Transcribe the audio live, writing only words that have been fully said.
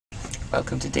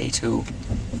Welcome to day 2.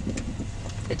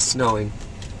 It's snowing.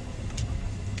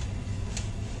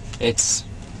 It's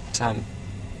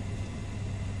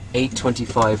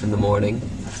 8:25 in the morning,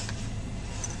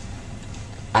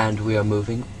 and we are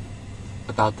moving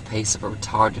about the pace of a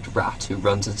retarded rat who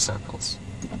runs in circles.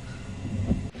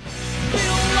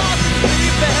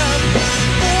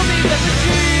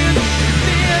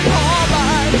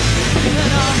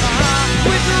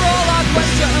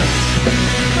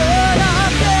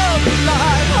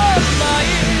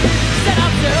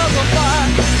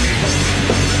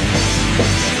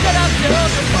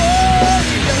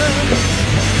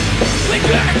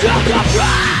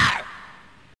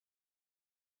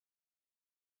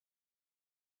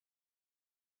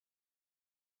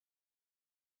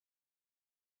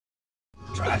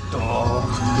 Tractor!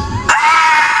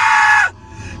 Ah!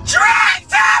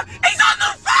 Tractor! He's on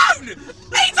the phone!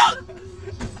 He's on...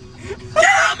 Get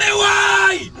out of my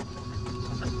way!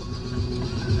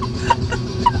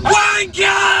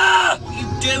 Wanker! What are you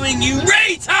doing, you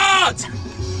retard?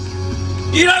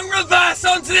 You don't reverse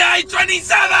onto the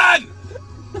A27!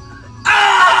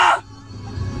 Ah!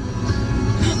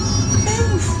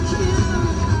 Move!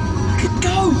 I could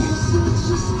go!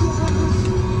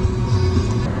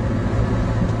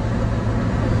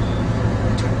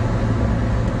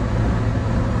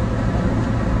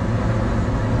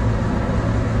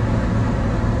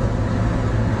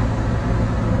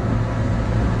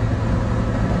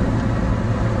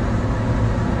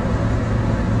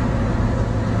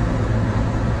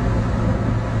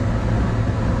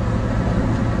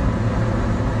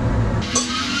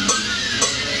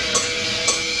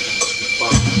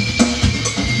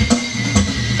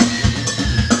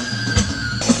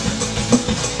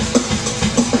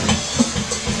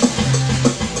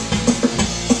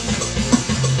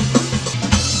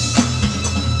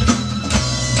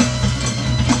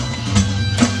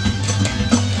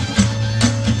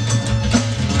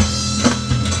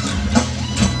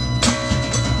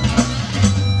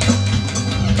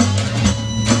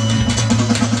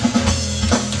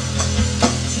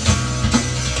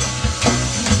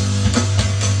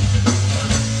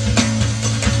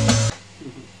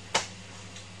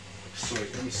 Sorry,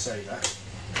 let me say that.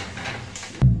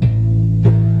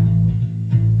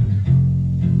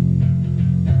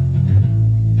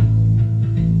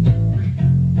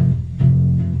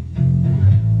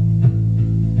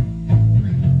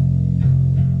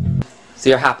 So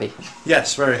you're happy?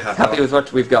 Yes, very happy. Happy with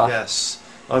what we've got? Yes,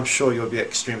 I'm sure you'll be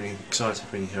extremely excited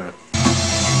when you hear it.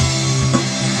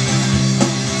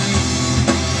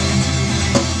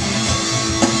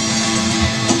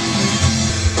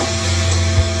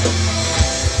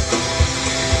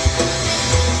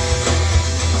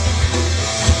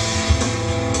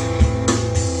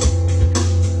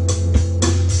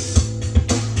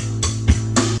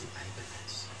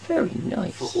 Very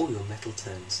nice. For all your metal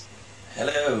turns.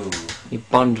 Hello. You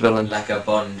Bond villain. Like a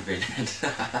Bond villain.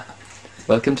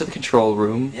 Welcome to the control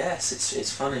room. Yes,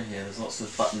 it's fun in here. There's lots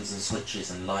of buttons and switches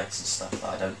and lights and stuff that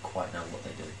I don't quite know what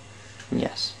they do.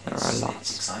 Yes, there are It's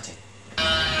lots. exciting.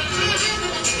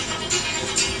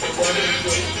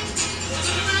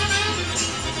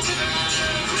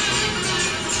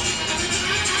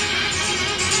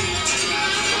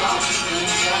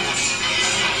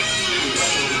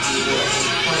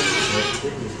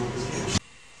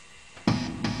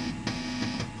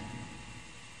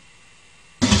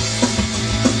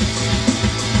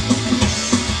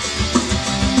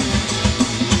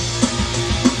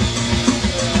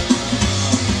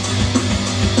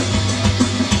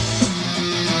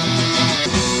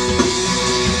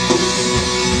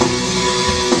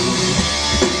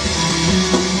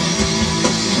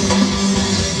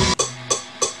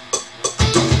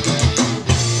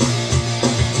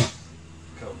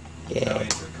 Yeah. Now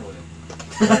he's recording.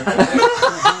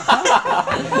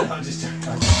 I'm just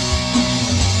joking.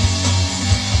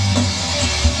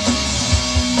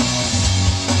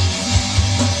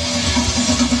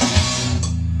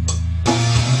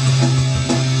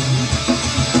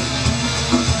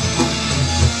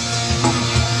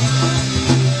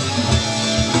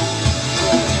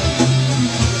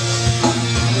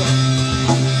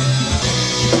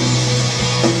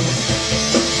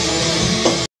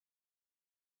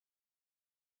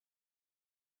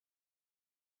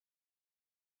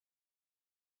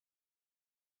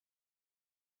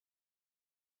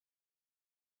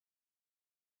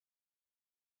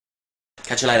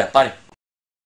 Catch you later. Bye.